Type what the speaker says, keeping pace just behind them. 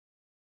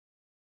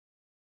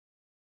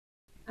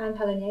I'm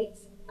Helen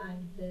Yates.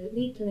 I'm the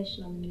lead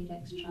clinician on the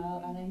Minidex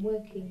trial, and I'm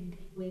working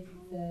with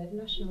the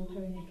National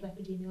Perinatal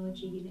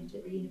Epidemiology Unit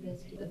at the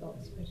University of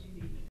Oxford.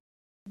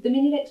 The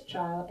Minidex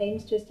trial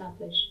aims to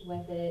establish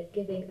whether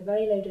giving a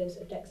very low dose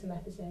of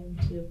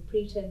dexamethasone to a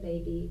preterm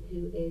baby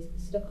who is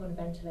stuck on a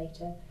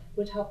ventilator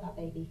would help that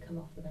baby come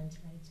off the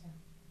ventilator.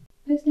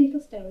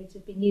 Postnatal steroids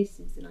have been used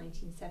since the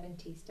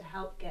 1970s to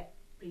help get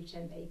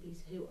preterm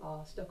babies who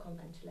are stuck on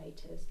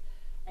ventilators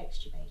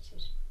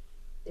extubated.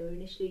 They were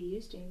initially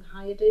used in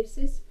higher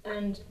doses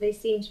and they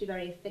seemed to be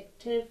very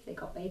effective. They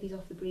got babies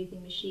off the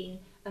breathing machine,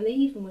 and they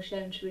even were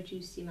shown to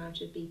reduce the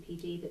amount of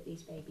BPD that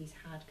these babies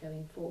had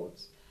going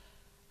forwards.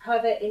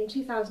 However, in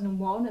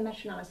 2001, a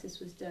meta-analysis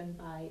was done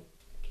by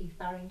Keith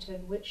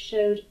Barrington, which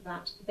showed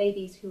that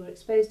babies who were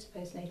exposed to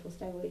postnatal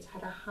steroids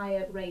had a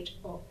higher rate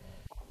of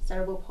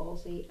cerebral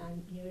palsy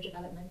and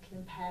neurodevelopmental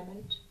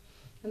impairment.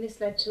 And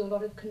this led to a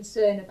lot of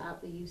concern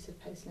about the use of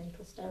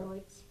postnatal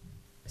steroids.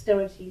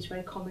 Steroids are used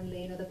very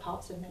commonly in other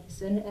parts of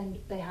medicine, and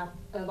they have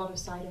a lot of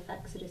side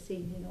effects that are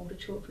seen in older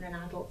children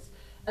and adults,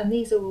 and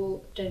these are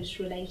all dose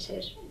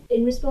related.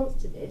 In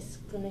response to this,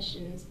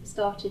 clinicians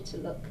started to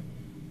look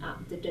at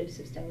the dose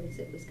of steroids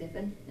that was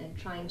given and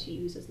trying to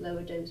use as low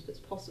a dose as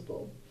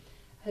possible,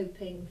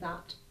 hoping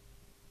that,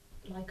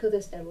 like other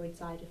steroid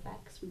side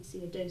effects, we'd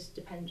see a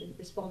dose-dependent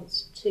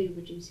response to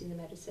reducing the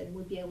medicine and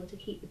would be able to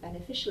keep the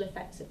beneficial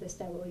effects of the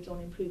steroids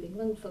on improving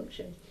lung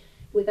function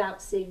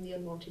without seeing the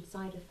unwanted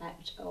side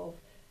effect of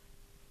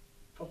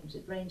problems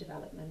with brain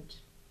development.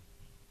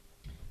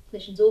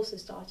 Clinicians also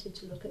started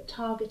to look at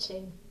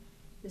targeting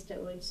the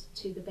steroids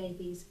to the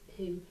babies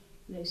who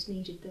most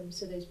needed them,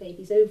 so those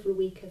babies over a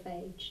week of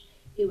age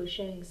who were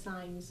showing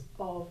signs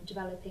of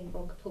developing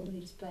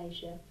bronchopulmonary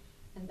dysplasia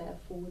and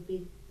therefore would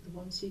be the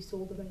ones who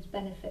saw the most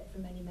benefit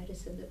from any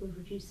medicine that would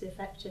reduce the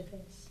effect of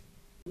this.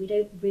 We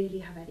don't really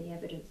have any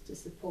evidence to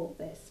support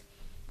this.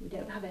 We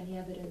don't have any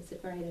evidence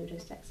that very low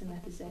dose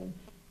dexamethasone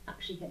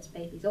actually gets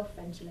babies off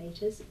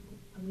ventilators,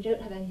 and we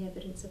don't have any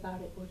evidence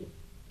about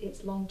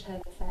its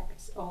long-term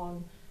effects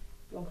on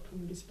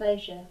bronchopulmonary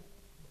dysplasia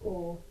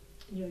or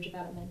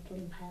neurodevelopmental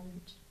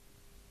impairment.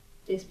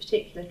 This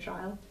particular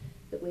trial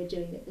that we're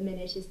doing at the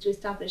minute is to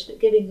establish that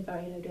giving the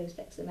very low dose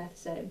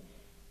dexamethasone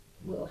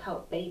will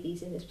help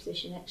babies in this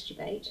position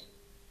extubate.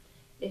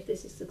 If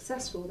this is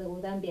successful, they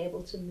will then be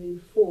able to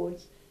move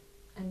forwards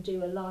and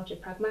do a larger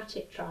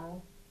pragmatic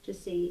trial to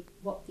see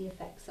what the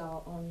effects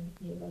are on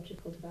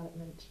neurological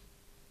development.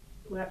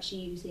 We're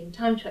actually using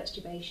time to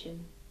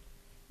extubation,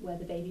 where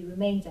the baby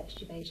remains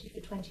extubated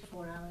for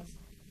 24 hours,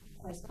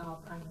 as our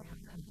primary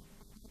outcome.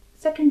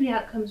 Secondary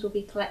outcomes will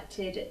be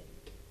collected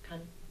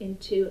in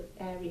two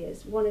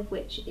areas, one of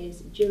which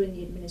is during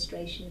the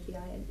administration of the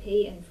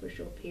IMP and for a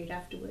short period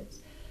afterwards,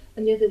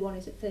 and the other one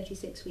is at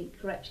 36-week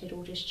corrected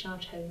or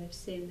discharge home if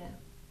sooner.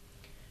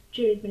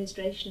 During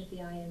administration of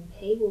the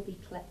IMP, we'll be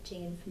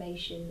collecting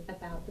information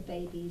about the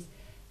baby's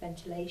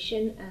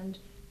ventilation and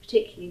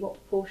particularly what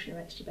proportion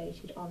are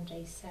extubated on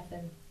day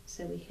 7,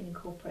 so we can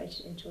incorporate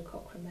it into a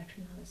Cochrane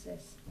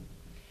meta-analysis.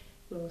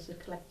 We're also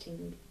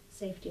collecting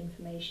safety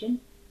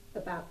information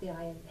about the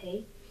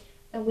IMP,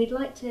 and we'd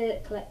like to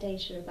collect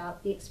data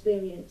about the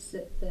experience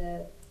that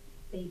the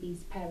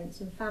baby's parents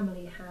and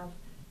family have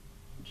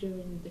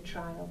during the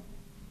trial.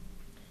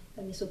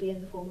 And this will be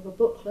in the form of a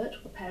booklet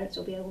where parents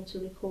will be able to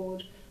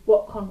record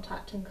what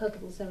contact and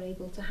cuddles they're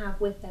able to have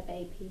with their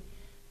baby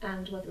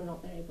and whether or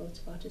not they're able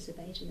to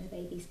participate in their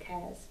baby's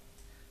cares.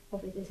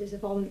 Obviously this is a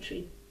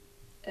voluntary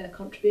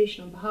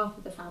contribution on behalf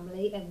of the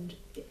family, and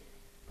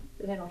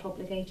they're not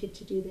obligated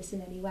to do this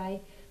in any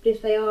way, but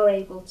if they are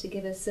able to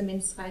give us some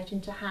insight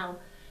into how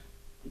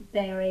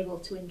they are able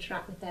to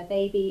interact with their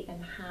baby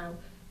and how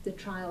the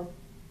trial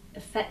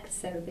affects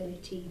their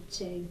ability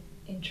to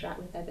interact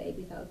with their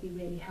baby, that would be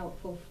really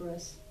helpful for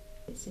us.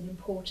 It's an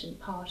important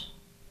part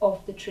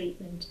of the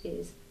treatment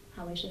is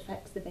how it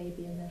affects the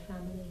baby and their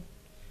family.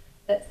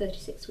 At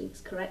 36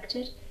 weeks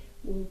corrected,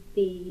 we'll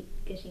be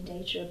getting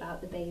data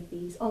about the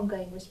baby's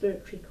ongoing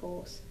respiratory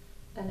course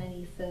and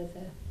any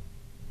further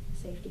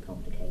safety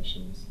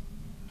complications.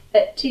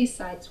 At 2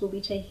 sites, we'll be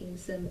taking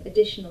some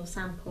additional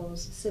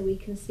samples so we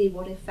can see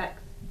what effect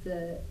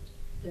the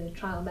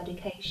trial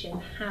medication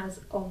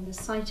has on the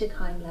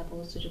cytokine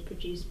levels that are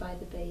produced by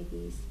the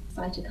babies.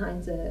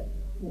 Cytokines are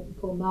what we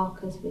call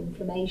markers of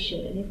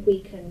inflammation, and if we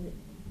can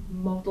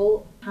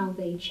model how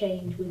they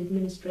change with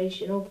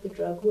administration of the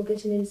drug, we'll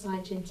get an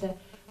insight into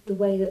the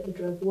way that the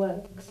drug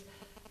works,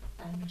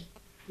 and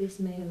this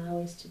may allow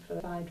us to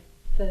provide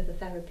further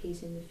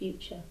therapies in the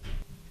future.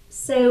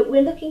 So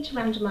we're looking to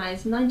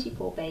randomise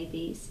 94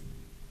 babies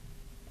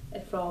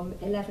from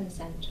 11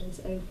 centres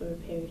over a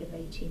period of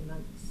 18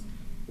 months.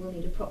 We'll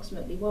need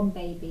approximately 1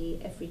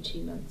 baby every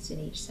 2 months in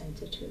each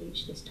centre to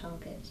reach this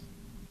target.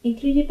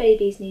 Included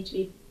babies need to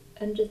be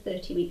under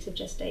 30 weeks of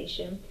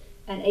gestation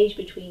and aged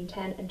between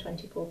 10 and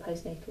 24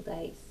 postnatal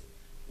days.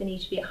 They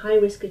need to be at high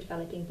risk of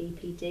developing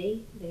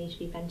BPD, they need to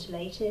be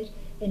ventilated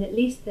in at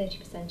least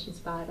 30%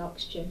 inspired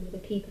oxygen with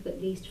a PEEP of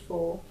at least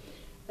 4,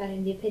 and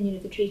in the opinion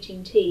of the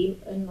treating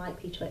team,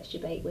 unlikely to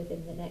extubate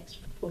within the next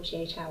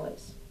 48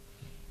 hours.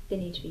 They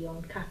need to be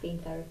on caffeine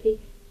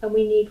therapy, and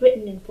we need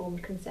written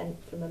informed consent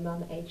from a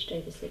mum aged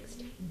over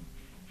 16.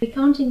 We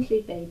can't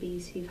include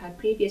babies who've had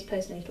previous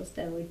postnatal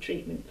steroid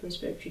treatment for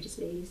respiratory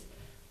disease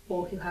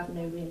or who have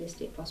no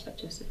realistic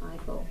prospect of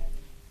survival.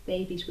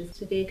 Babies with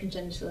severe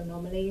congenital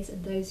anomalies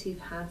and those who've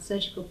had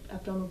surgical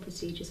abdominal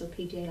procedures or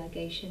PDA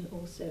ligation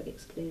also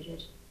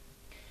excluded.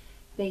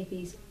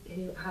 Babies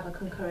who have a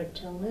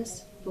concurrent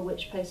illness for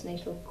which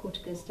postnatal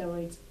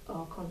corticosteroids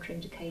are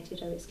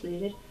contraindicated are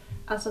excluded,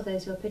 as are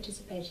those who are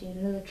participating in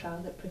another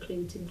trial that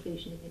precludes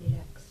inclusion in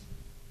Minidex.